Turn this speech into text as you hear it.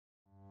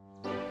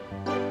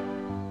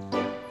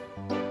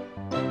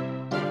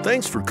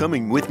Thanks for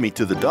coming with me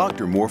to the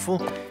doctor,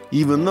 Morphle,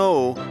 even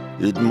though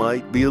it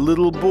might be a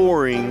little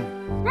boring.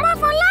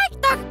 Morphle likes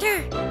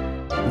doctor.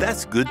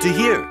 That's good to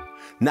hear.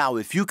 Now,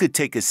 if you could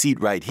take a seat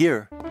right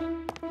here.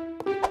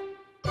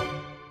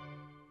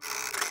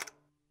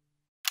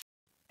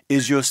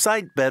 Is your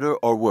sight better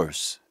or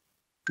worse?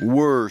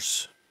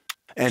 Worse.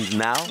 And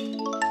now?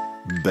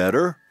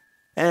 Better.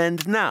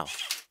 And now?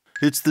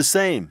 It's the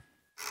same.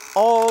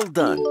 All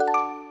done.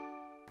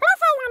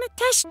 Morphle want to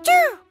test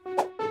too.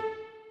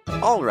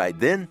 All right,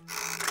 then.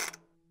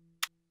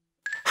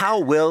 How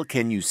well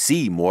can you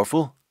see,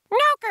 Morphle? No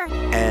good.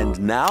 And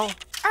now?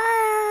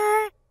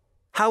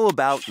 How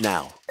about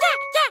now?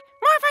 Yeah,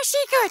 Morphle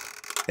see good.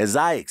 As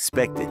I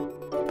expected.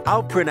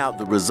 I'll print out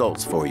the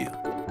results for you.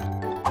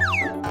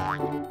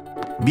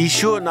 Be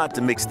sure not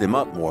to mix them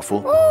up,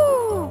 Morphle.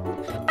 Ooh.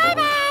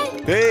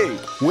 Bye-bye. Hey,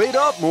 wait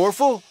up,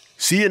 Morphle.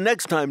 See you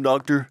next time,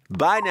 Doctor.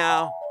 Bye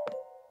now.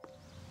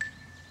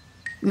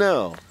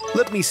 Now,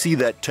 let me see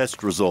that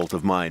test result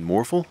of mine,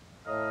 Morphle.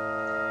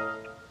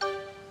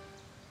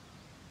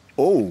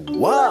 Oh,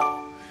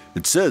 wow.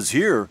 It says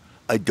here,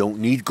 I don't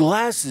need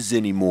glasses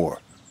anymore.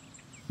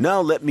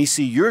 Now let me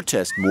see your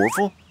test,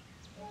 Morphle.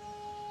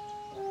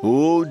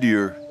 Oh,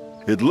 dear.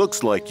 It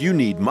looks like you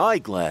need my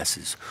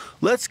glasses.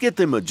 Let's get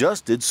them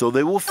adjusted so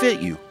they will fit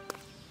you.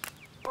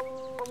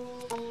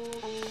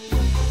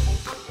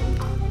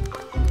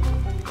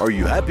 Are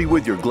you happy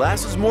with your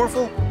glasses,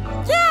 Morphle?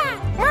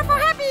 Yeah, Morphle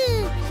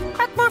happy.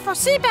 But Morphle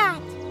see bad.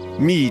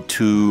 Me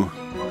too.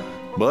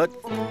 But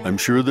I'm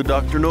sure the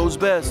doctor knows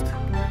best.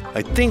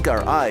 I think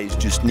our eyes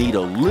just need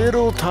a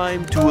little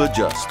time to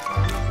adjust.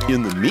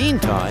 In the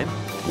meantime,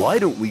 why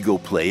don't we go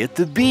play at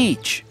the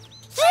beach?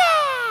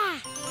 Yeah!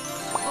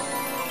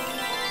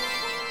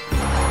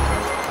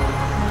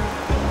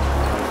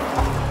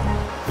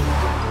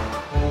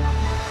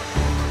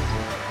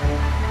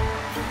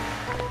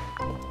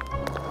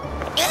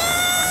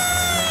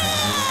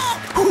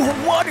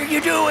 What are you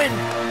doing?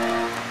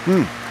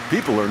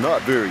 People are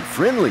not very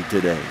friendly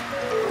today.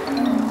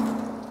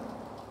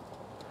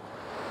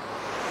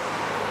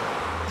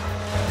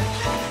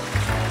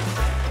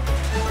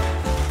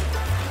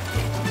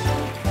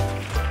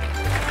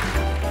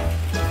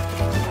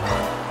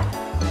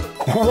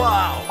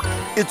 Wow!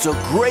 It's a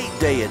great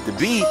day at the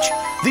beach.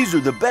 These are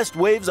the best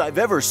waves I've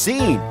ever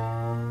seen.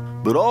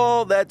 But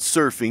all that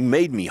surfing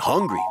made me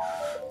hungry.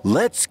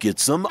 Let's get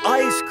some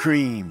ice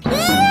cream.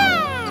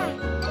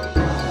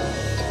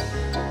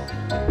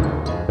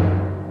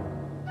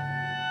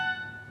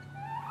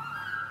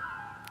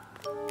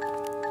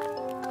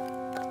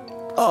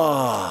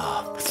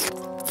 Ah,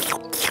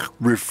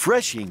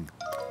 refreshing.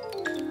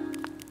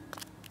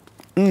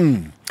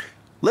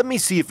 Let me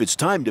see if it's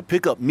time to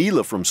pick up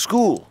Mila from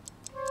school.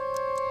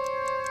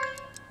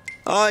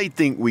 I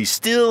think we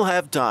still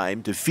have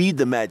time to feed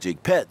the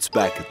magic pets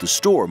back at the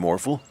store,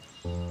 Morphle.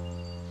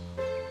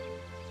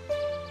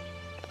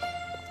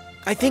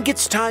 I think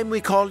it's time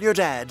we call your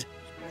dad.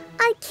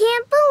 I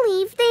can't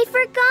believe they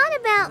forgot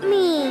about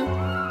me.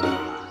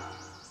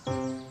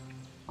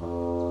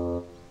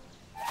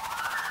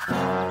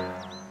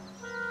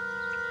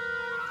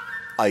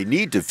 I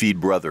need to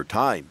feed Brother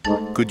Time.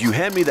 Could you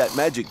hand me that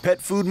magic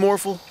pet food,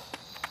 Morphle?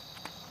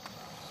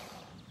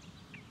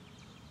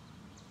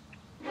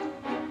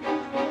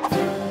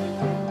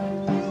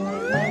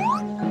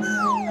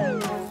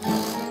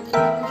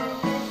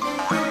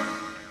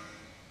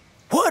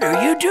 What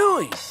are you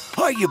doing?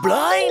 Are you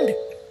blind?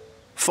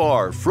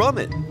 Far from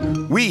it.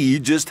 We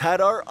just had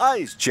our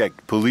eyes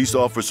checked, Police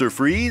Officer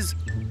Freeze.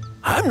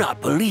 I'm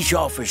not Police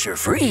Officer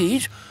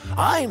Freeze.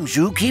 I'm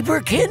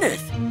Zookeeper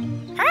Kenneth.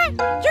 Huh?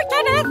 You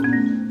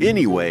Kenneth?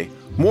 Anyway,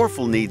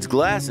 Morphle needs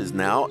glasses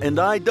now, and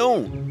I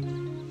don't.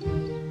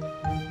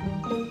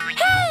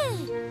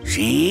 Hey!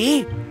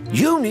 See?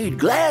 You need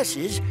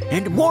glasses,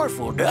 and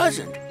Morphle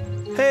doesn't.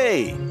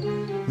 Hey,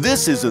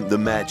 this isn't the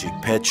magic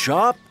pet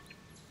shop.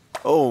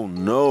 Oh,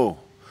 no.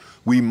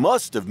 We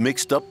must have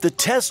mixed up the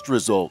test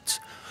results.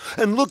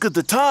 And look at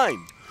the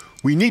time.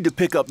 We need to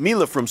pick up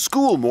Mila from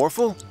school,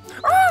 Morphle.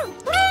 Oh,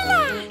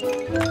 Mila!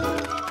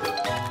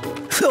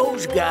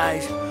 Those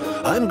guys.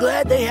 I'm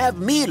glad they have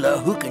Mila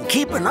who can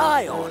keep an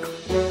eye on them.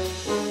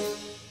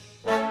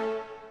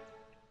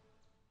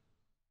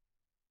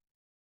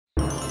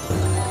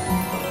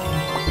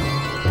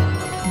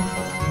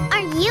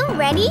 Are you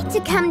ready to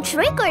come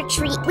trick or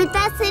treat with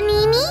us,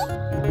 Animi?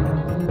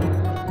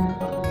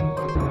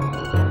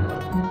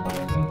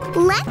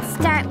 Let's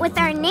start with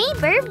our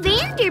neighbor,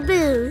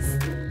 Vanderboos.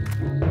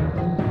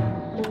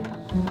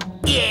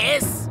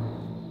 Yes?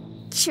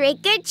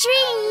 Trick or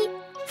treat.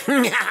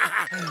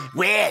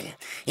 Well,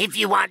 if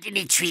you want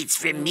any treats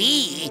from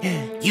me,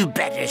 you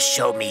better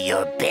show me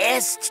your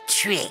best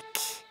trick.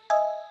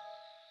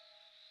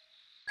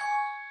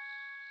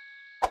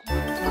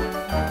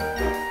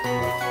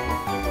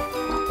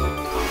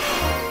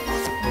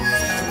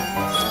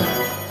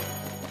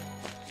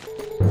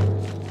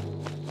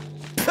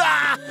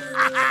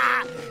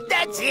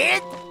 That's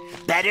it.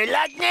 Better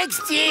luck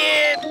next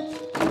year.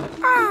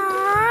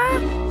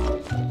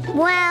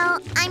 Well,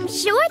 I'm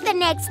sure the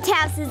next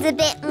house is a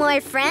bit more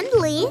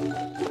friendly.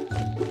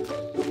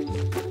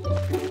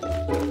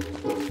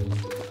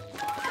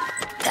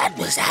 That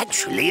was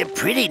actually a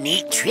pretty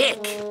neat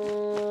trick.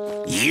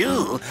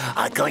 You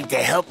are going to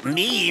help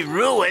me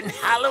ruin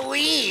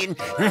Halloween.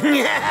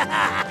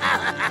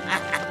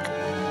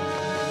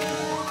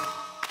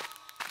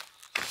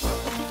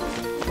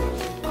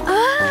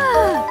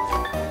 Ah!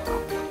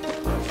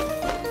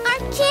 Our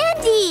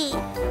candy!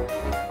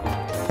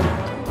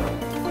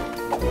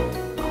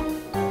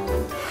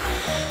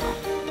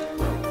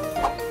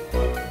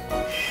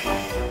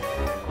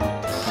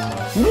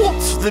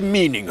 What's the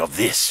meaning of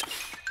this?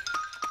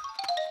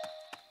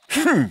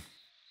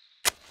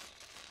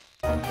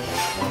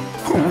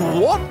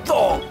 What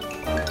the?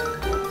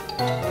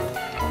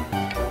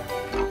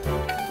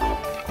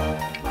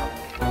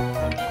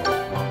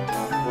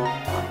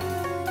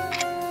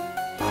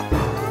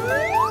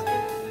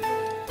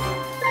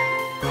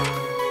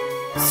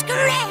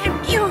 Scram,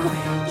 you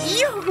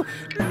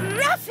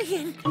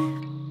ruffian!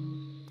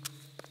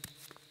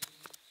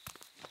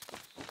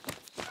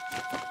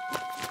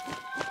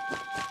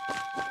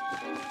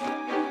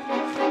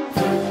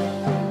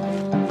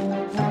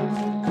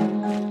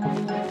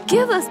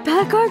 Give us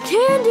back our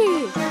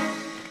candy!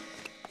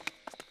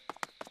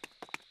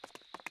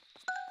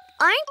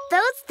 Aren't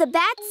those the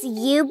bats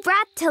you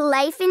brought to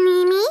life,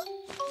 Animi?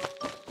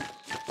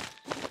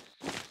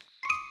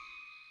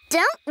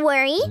 Don't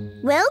worry,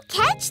 we'll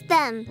catch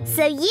them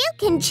so you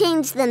can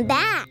change them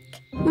back.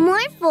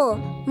 Morphle,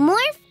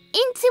 morph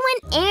into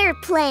an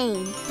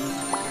airplane.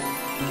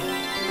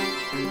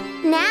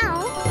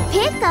 Now,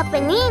 pick up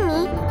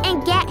Animi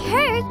and get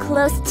her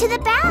close to the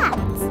bats.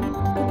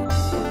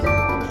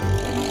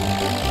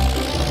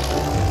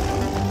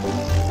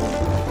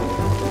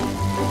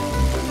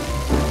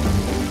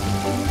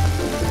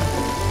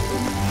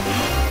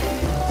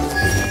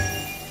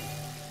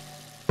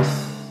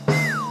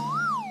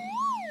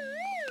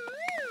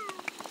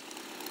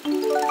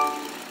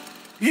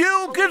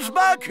 You get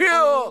back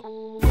here!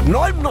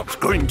 I'm not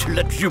going to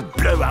let you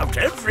blow out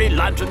every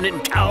lantern in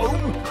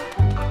town.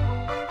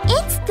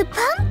 It's the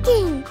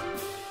pumpkin!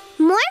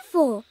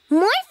 Morphle,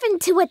 morph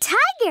into a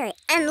tiger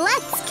and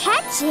let's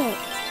catch it!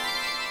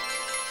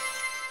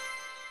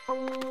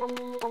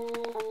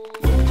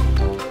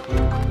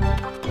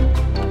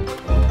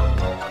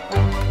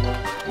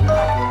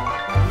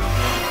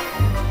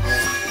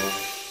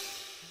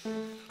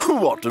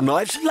 What a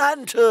nice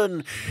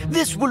lantern!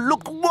 This will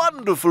look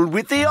wonderful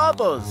with the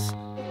others.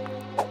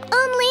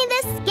 Only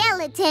the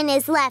skeleton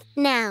is left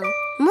now.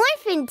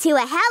 Morph into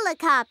a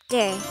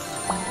helicopter.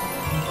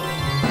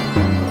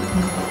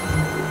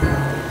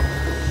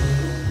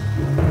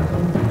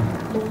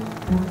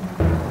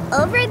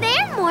 Over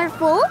there,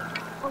 Morphle.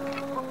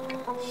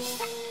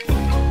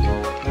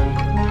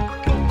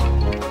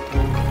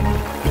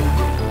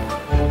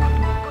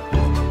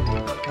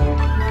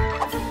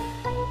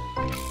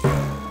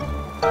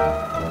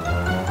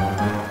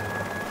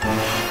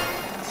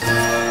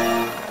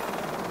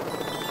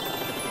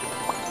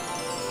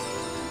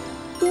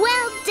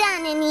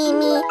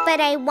 But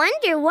I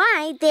wonder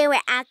why they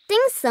were acting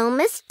so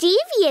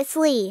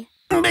mischievously.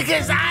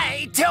 Because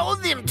I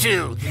told them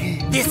to.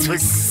 This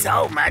was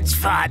so much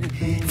fun.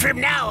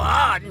 From now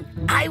on,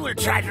 I will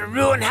try to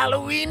ruin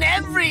Halloween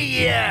every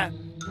year.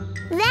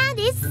 That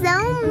is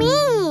so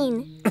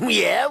mean.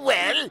 Yeah,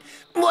 well,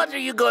 what are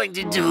you going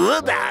to do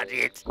about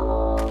it?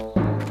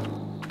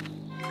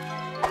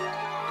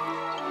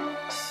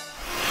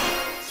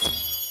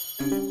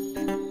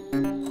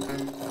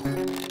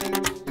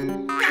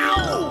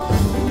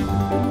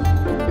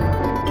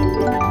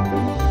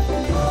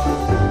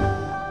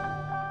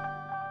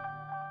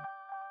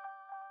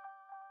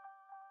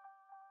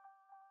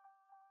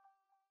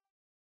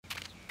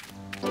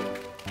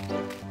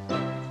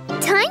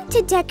 Time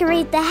to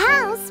decorate the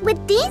house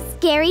with these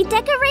scary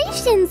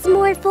decorations,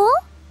 Morphle.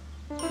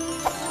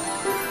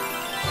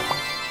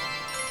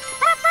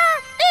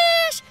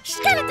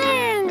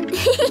 Skeleton!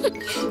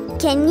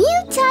 Can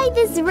you tie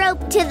this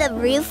rope to the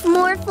roof,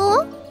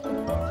 Morphle?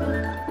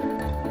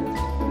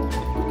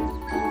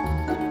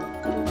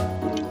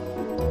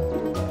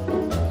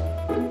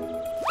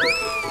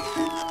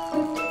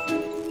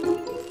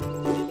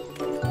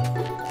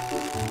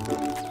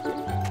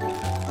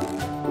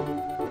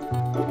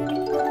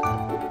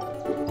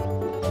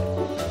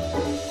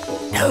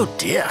 Oh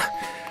dear,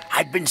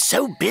 I'd been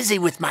so busy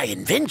with my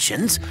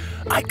inventions,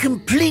 I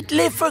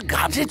completely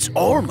forgot it's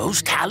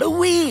almost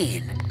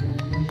Halloween.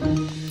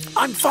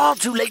 I'm far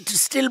too late to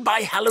still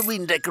buy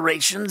Halloween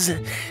decorations.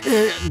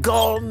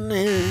 Gone,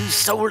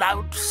 sold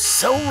out,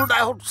 sold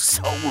out,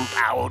 sold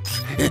out.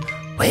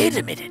 Wait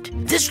a minute,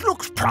 this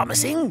looks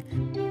promising.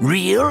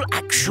 Real,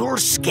 actual,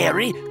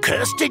 scary,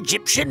 cursed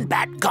Egyptian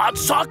bat god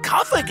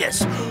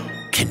sarcophagus.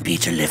 Can be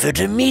delivered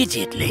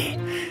immediately.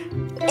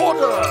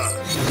 Order!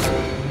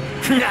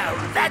 Now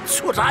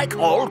that's what I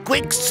call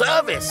quick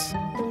service.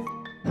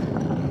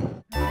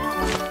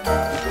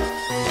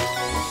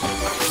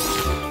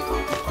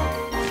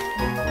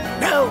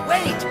 No,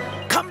 wait!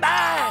 Come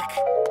back!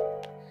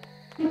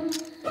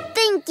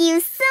 Thank you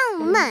so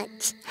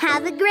much.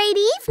 Have a great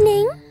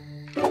evening.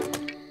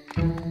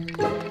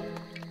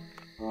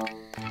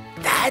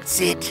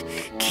 That's it.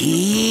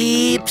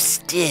 Keep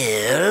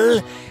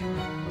still.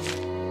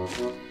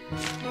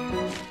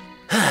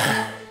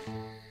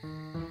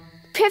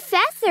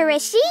 Professor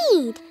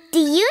Rashid, do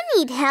you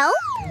need help?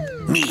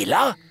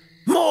 Mila?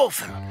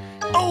 Morphle?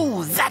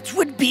 Oh, that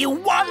would be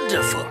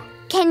wonderful.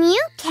 Can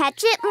you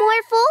catch it,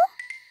 Morphle?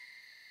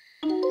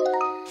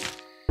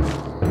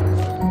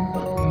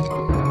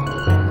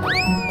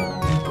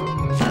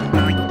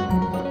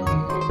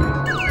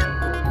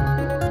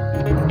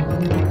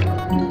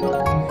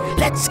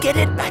 Let's get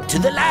it back to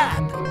the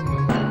lab.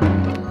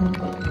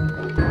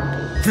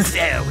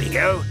 There we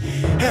go.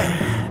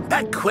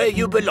 Back where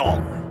you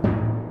belong.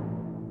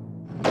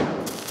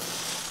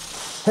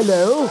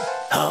 Hello?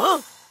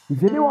 Huh?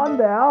 Is anyone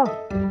there?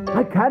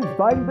 I can't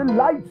find the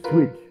light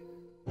switch.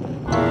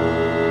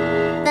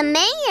 The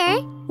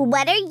mayor,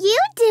 what are you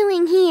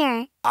doing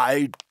here?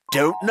 I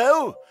don't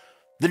know.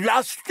 The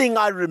last thing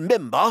I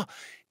remember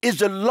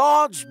is a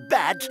large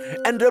bat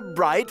and a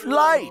bright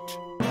light.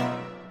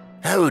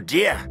 Oh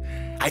dear.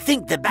 I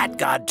think the Bat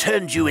God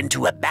turned you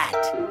into a bat.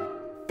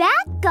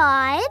 Bat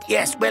God?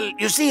 Yes, well,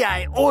 you see,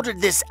 I ordered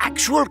this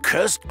actual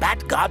cursed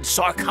Bat God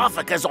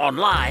sarcophagus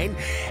online,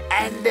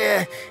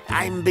 and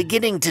I'm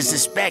beginning to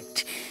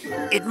suspect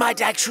it might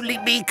actually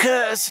be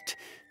cursed.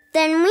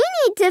 Then we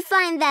need to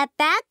find that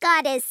Bat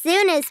God as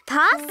soon as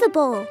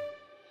possible.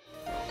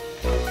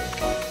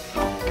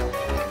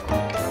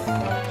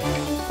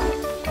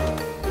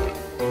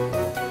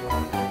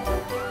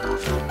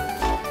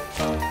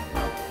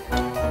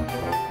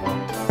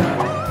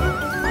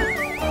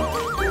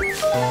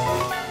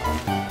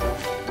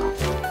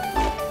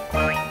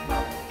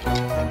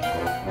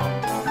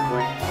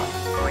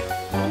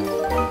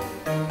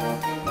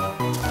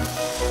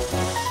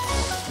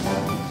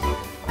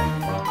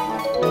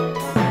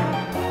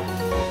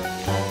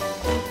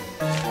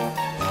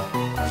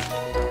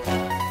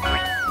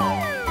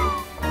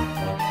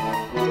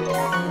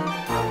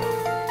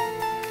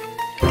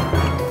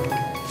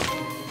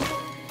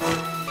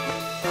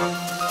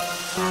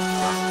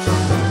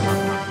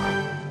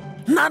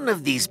 None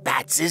of these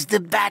bats is the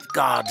Bat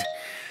God.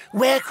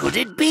 Where could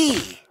it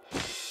be?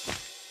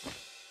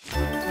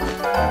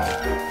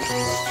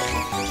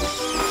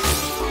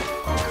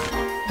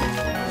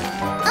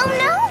 Oh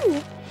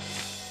no!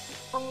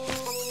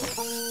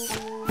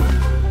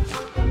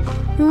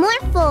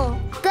 Morphle,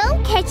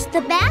 go catch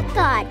the Bat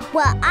God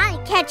while I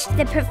catch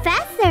the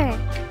professor.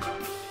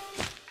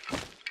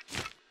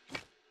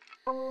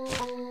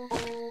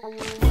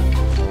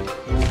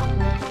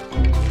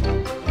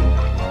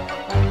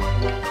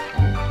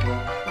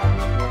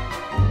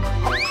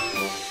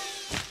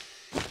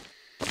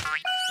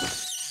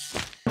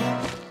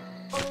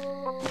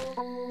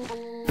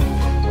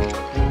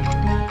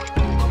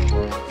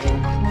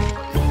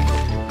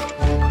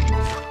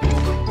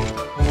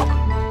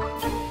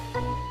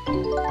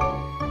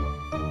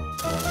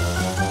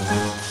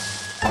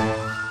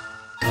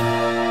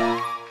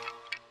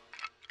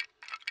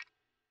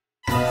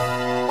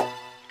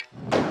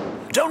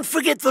 Don't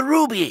forget the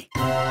ruby.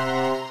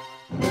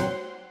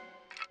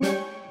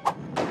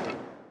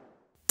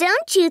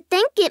 Don't you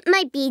think it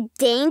might be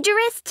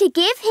dangerous to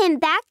give him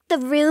back the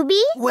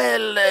ruby?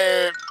 Well,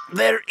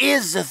 there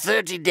is a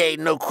 30-day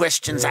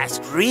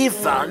no-questions-asked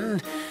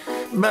refund,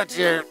 but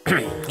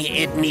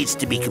it needs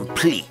to be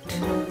complete.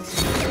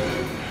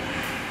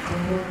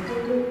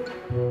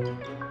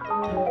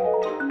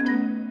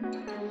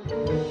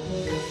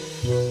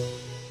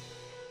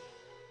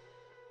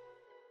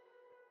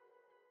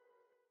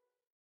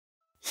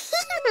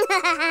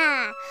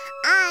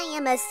 I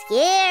am a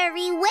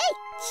scary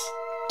witch.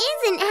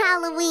 Isn't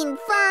Halloween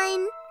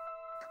fun?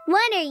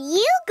 What are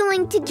you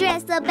going to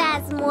dress up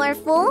as,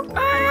 Morphle? Morphle,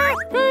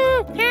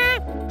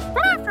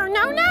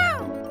 no.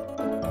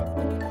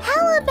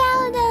 How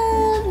about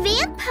a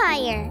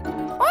vampire?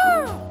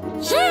 Oh,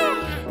 yeah.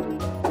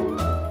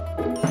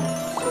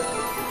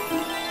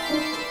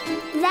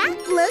 That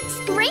looks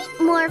great,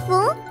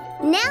 Morphle.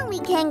 Now we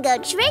can go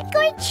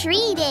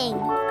trick-or-treating.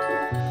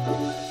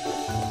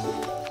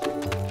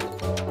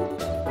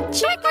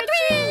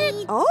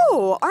 Trick-or-treat!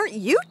 Oh, aren't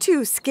you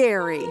two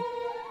scary?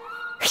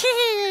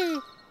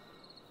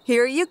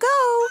 Here you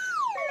go.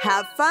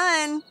 Have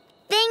fun.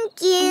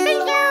 Thank you.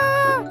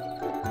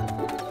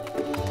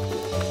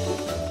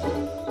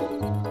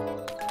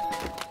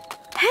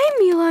 Hey,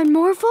 Mila and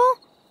Morphle.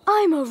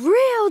 I'm a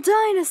real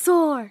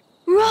dinosaur.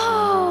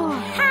 Roar!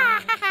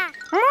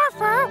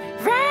 Morphle,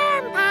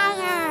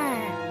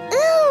 vampire.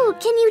 Ooh,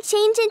 can you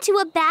change into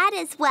a bat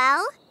as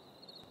well?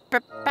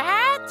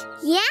 Bat?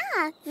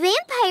 Yeah,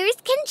 vampires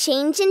can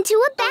change into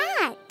a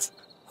bat.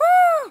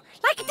 Ooh,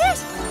 like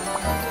this.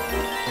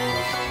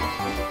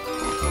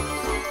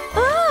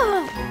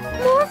 Ah!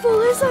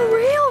 Morphle is a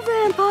real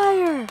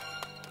vampire.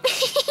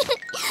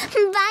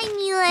 Bye,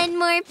 Mila and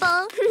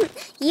Morphle.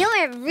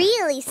 You're a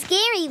really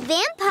scary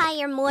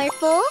vampire,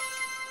 Morphle.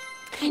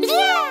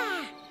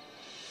 Yeah!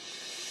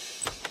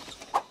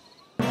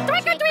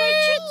 Trick or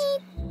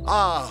treat!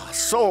 Ah,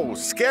 so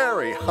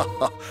scary.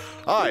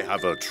 I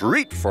have a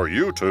treat for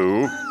you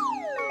two.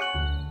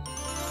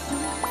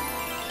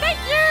 Thank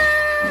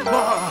you!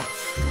 Ah,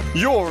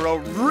 you're a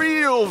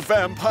real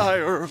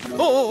vampire.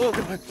 Oh,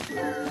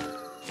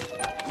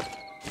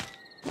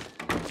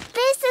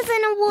 This is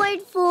an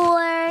award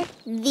for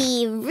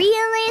the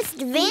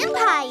realest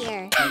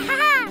vampire.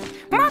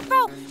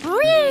 Morphle,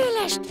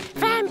 realest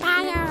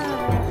vampire!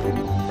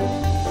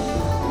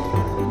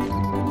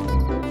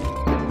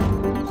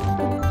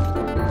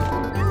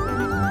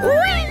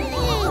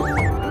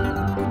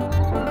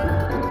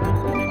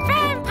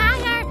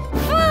 Vampire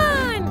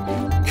fun!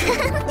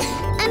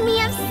 And we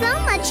have so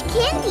much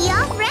candy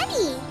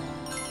already.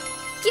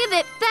 Give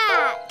it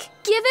back!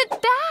 Give it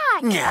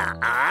back!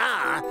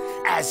 Nuh-uh.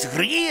 As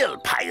real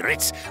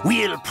pirates,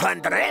 we'll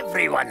plunder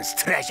everyone's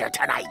treasure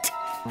tonight.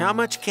 How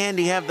much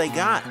candy have they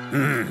got?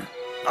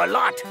 A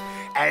lot.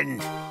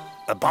 And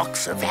a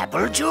box of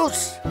apple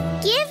juice.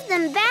 Give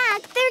them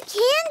back their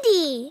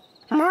candy.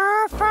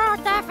 Morphle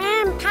the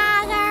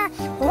vampire,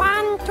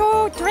 want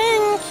to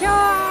drink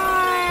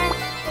your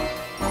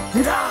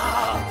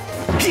No!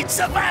 It's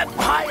a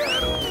vampire!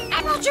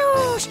 apple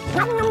juice!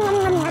 Nom, nom, nom,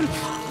 nom, nom.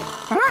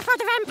 Morphle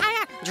the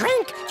vampire,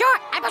 drink your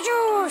apple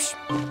juice!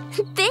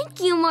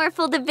 Thank you,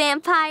 Morphle the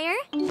vampire.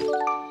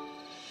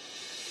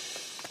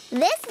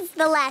 This is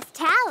the last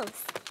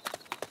house.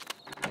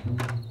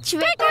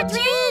 Trick or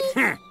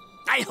treat!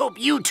 I hope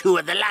you two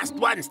are the last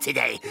ones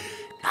today.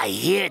 I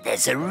hear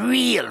there's a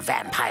real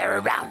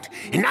vampire around,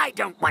 and I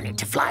don't want it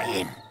to fly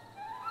in.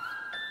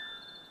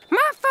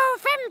 Morphle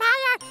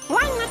vampire,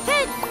 wanna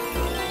take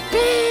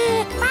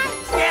big bite?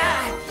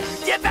 Yeah!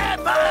 The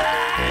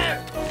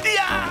vampire!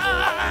 Yeah!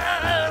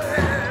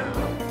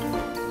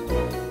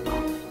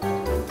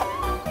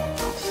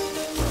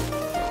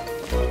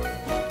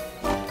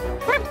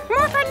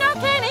 Morphle no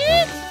can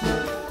eat?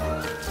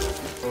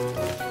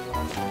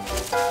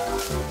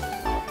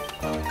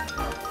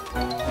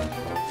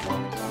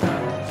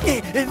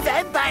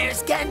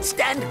 Vampires can't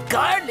stand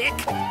garlic.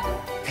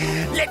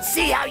 Let's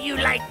see how you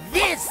like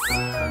this.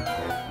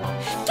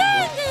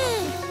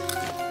 Candy!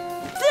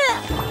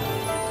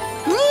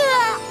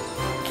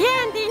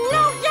 Candy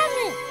no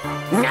yummy!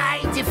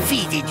 I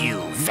defeated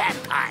you,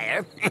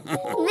 vampire.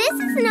 This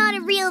is not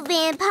a real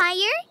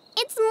vampire.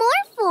 It's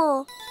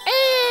Morphle.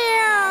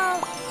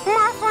 Ew!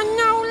 Morphle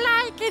no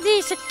like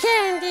this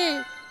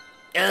candy.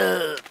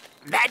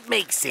 That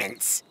makes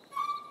sense.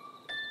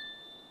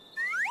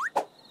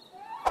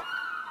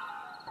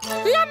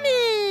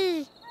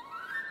 Yummy!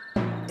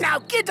 Now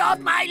get off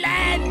my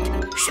land!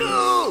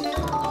 Shoo!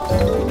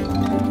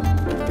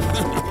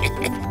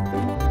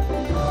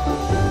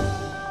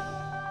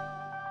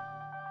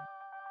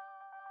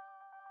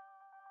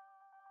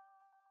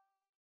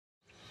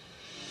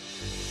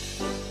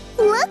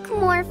 Look,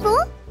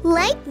 Morphle,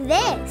 like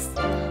this.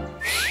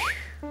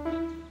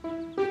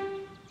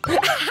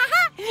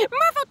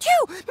 Morphle 2!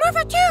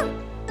 Morphle 2!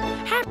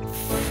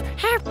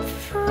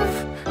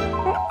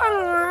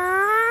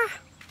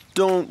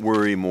 Don't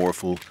worry,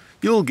 Morphle.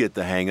 You'll get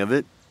the hang of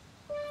it.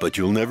 But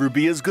you'll never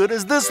be as good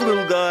as this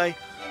little guy.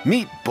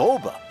 Meet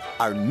Boba,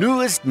 our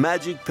newest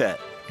magic pet.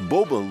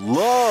 Boba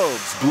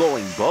loves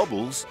blowing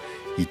bubbles.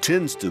 He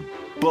tends to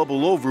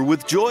bubble over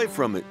with joy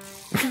from it.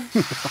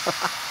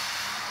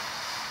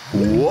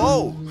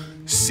 Whoa!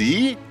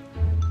 See?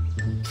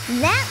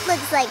 That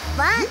looks like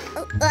fun.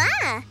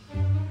 Ah!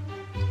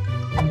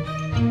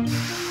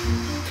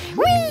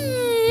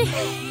 Whee!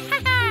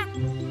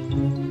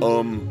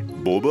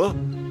 Boba,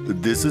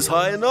 this is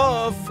high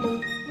enough.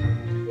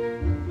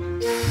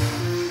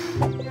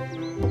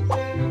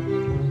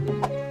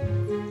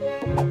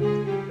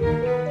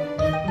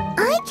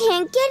 I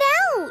can't get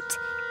out.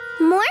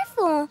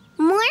 Morphle,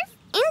 morph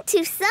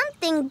into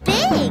something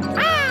big.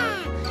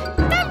 Ah!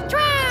 Dump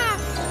trap!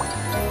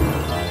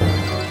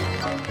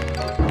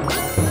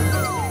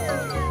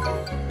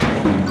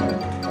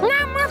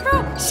 Now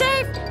Morphle,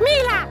 save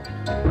Mila!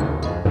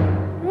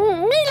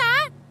 Mila?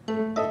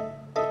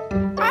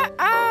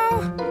 Uh-oh!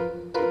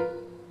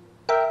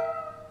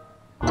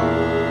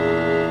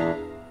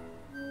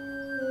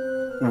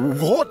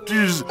 what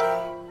is...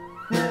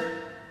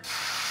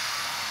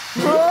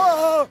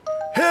 Ah!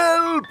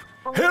 Help!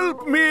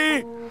 Help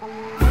me!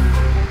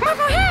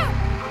 Morphle, help!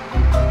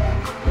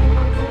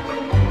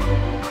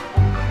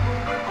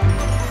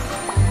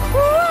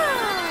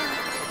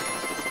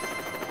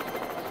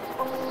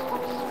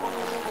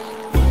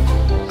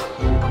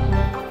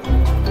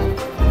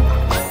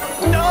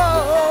 No!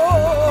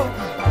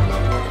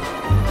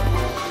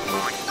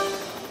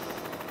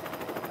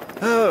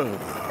 Oh.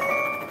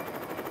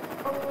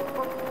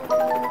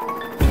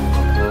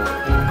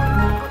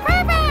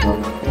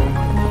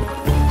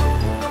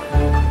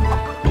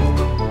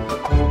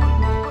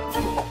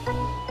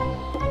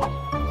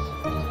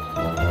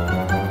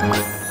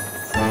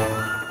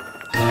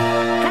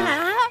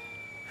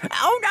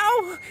 Oh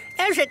no!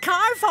 There's a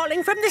car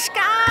falling from the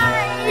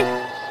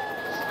sky!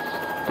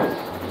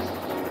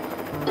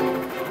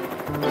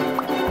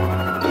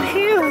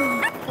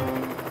 Phew.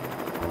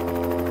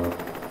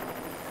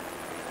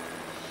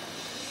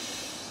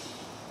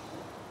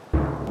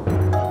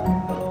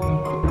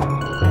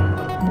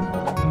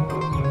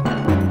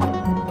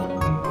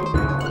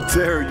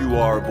 you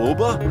are,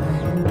 Boba.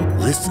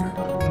 Listen,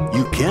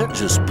 you can't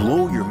just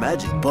blow your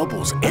magic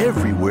bubbles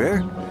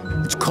everywhere.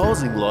 It's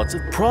causing lots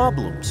of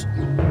problems.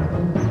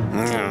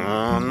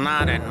 Oh,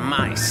 not in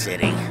my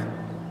city.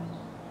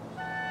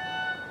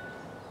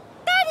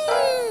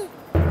 Daddy!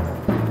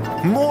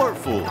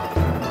 Morphle,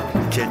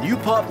 can you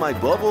pop my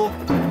bubble?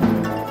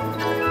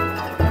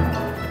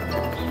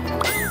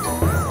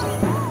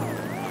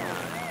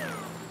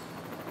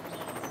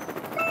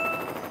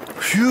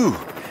 Phew!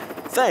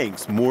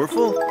 Thanks,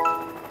 Morphle.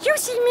 You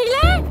see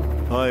Mila?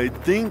 I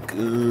think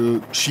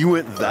she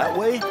went that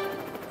way?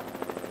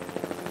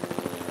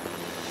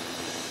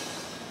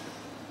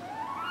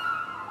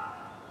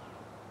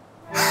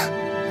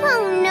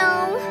 Oh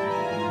no!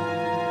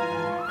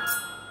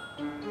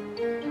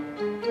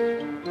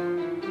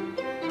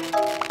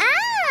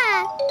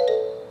 Ah!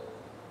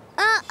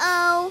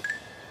 Uh-oh!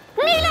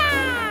 Mila!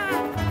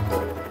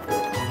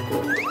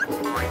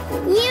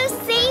 You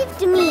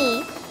saved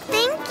me!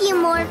 Thank you,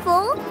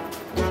 Morphle!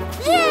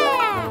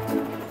 Yeah!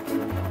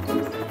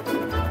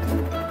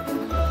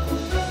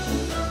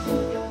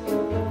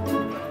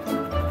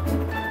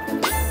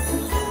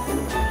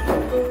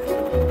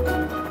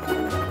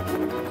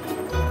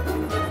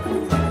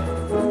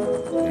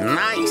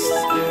 Nice.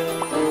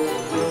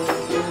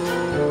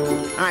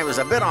 I was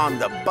a bit on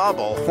the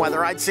bubble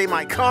whether I'd see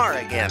my car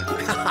again.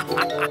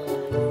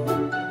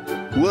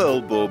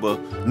 Well, Boba,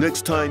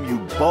 next time you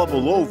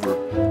bobble over,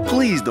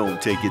 please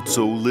don't take it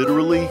so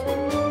literally.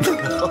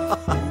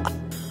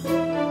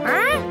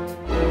 Huh?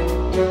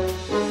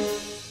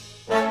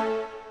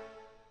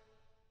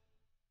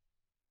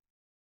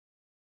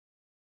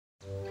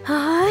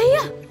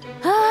 Hiya!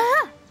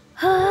 Hiya!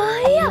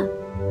 Hiya!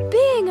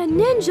 Being a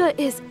ninja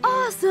is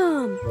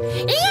awesome!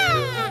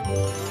 Yeah!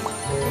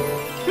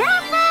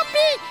 Morphle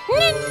be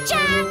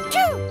Ninja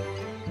too!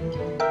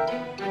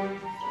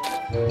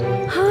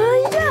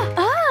 Hiya!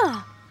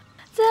 Ah!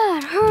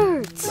 That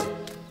hurts.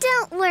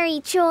 Don't worry,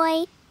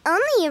 Troy.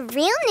 Only a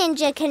real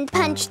ninja can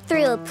punch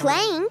through a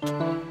plank.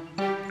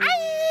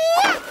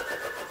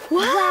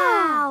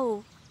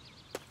 Wow!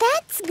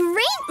 That's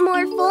great,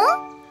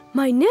 Morphle!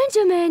 My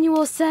ninja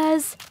manual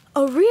says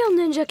a real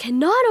ninja can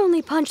not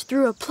only punch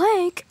through a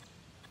plank,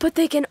 but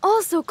they can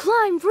also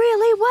climb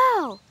really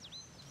well.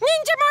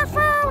 Ninja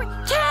Morphle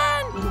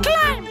can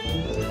climb!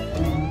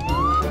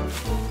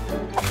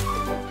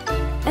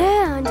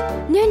 And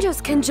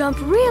ninjas can jump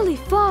really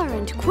far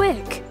and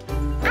quick.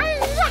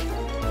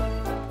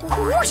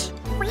 Whoosh!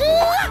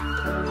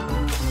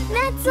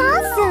 That's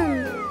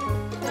awesome!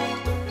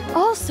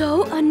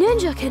 Also, a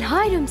ninja can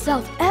hide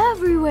himself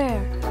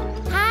everywhere.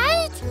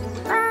 Hide?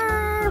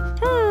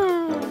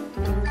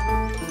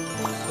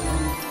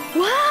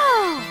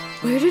 Wow!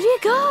 Where did he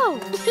go?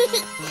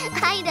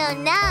 I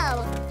don't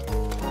know.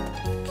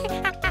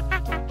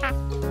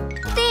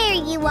 There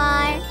you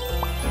are.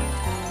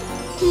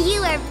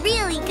 You are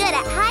really good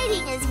at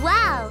hiding as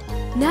well.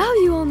 Now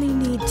you only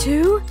need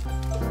to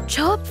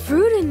chop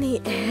fruit in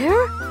the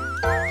air.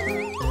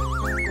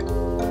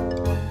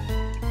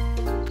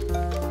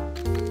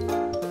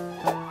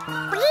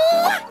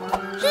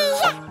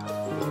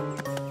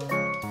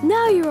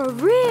 Now you're a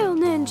real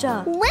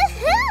ninja.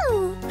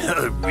 Woohoo!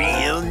 A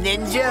real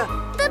ninja?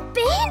 The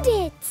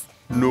bandits!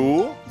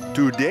 No,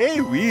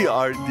 today we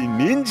are the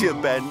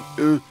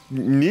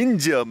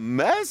ninja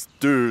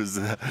masters.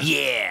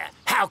 Yeah,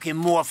 how can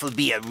Morphle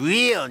be a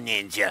real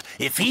ninja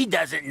if he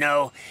doesn't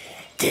know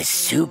the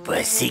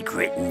super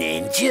secret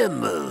ninja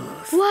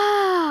move?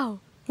 Wow!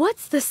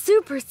 What's the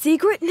super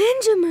secret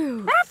ninja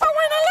move? Morphle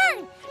wanna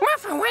learn!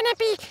 Morphle wanna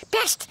be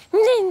best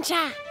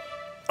ninja!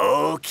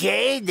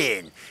 Okay,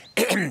 then.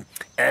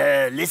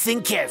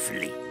 Listen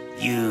carefully.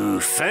 You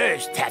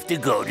first have to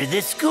go to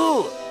the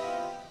school.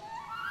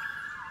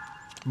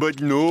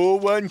 But no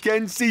one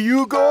can see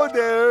you go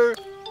there.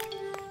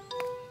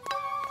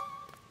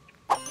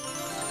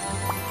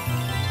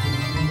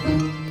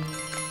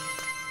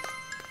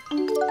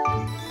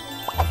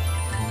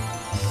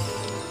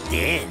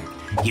 Then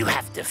you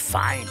have to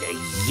find a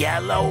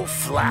yellow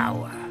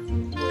flower.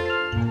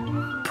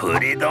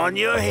 Put it on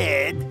your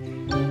head.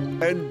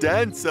 And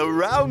dance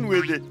around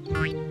with it.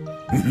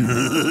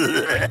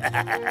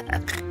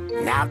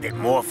 Now that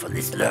Morphle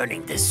is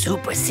learning the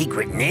super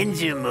secret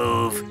ninja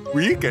move,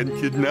 We can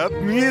kidnap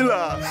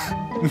Mila.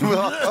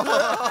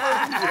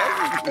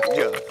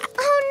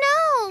 Oh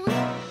no!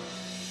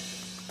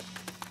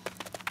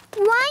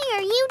 Why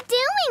are you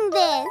doing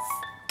this?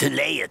 to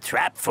lay a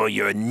trap for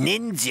your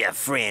ninja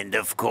friend,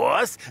 of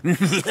course.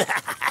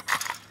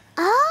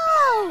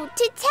 Oh,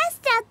 to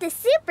test out the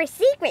super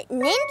secret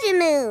ninja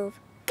move.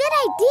 Good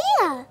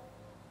idea.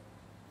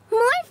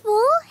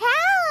 Morphle,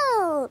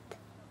 help!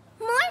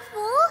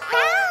 Morphle,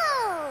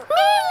 help!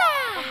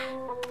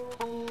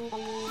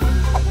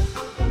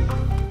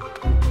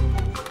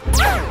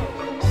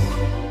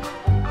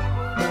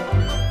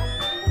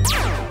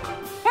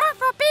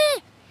 Morphle be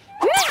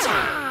ninja!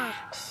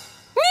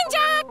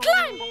 Ninja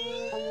climb!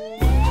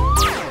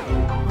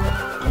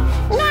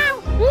 Now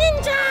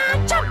ninja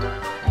jump!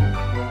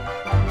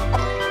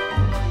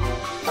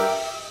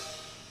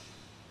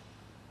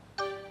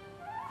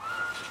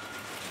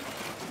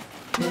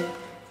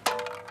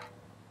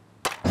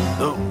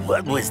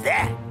 What was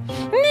that?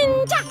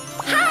 Ninja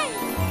hide!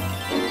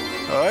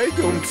 I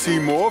don't see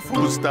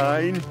Morphle,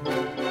 Stein.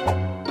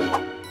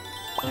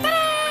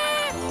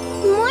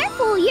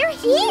 Morphle, you're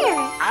here.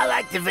 I'll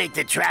activate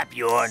the trap,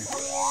 Yorn.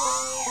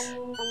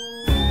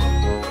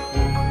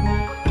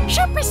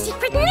 Super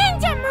secret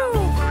ninja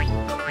move!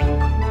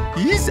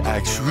 He's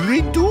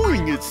actually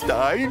doing it,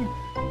 Stein.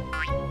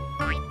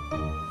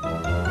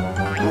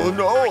 Oh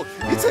no,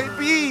 it's a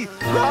bee!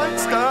 Run,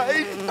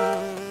 Stein!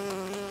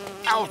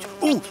 Ouch!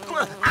 Ooh!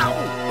 Ow!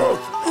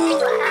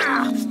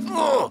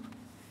 Oh.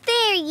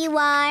 There you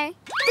are.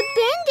 The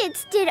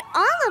bandits did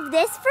all of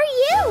this for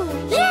you.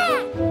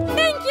 Yeah!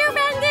 Thank you,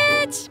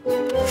 bandits!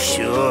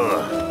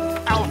 Sure.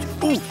 Ouch!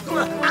 Ooh!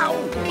 Ow!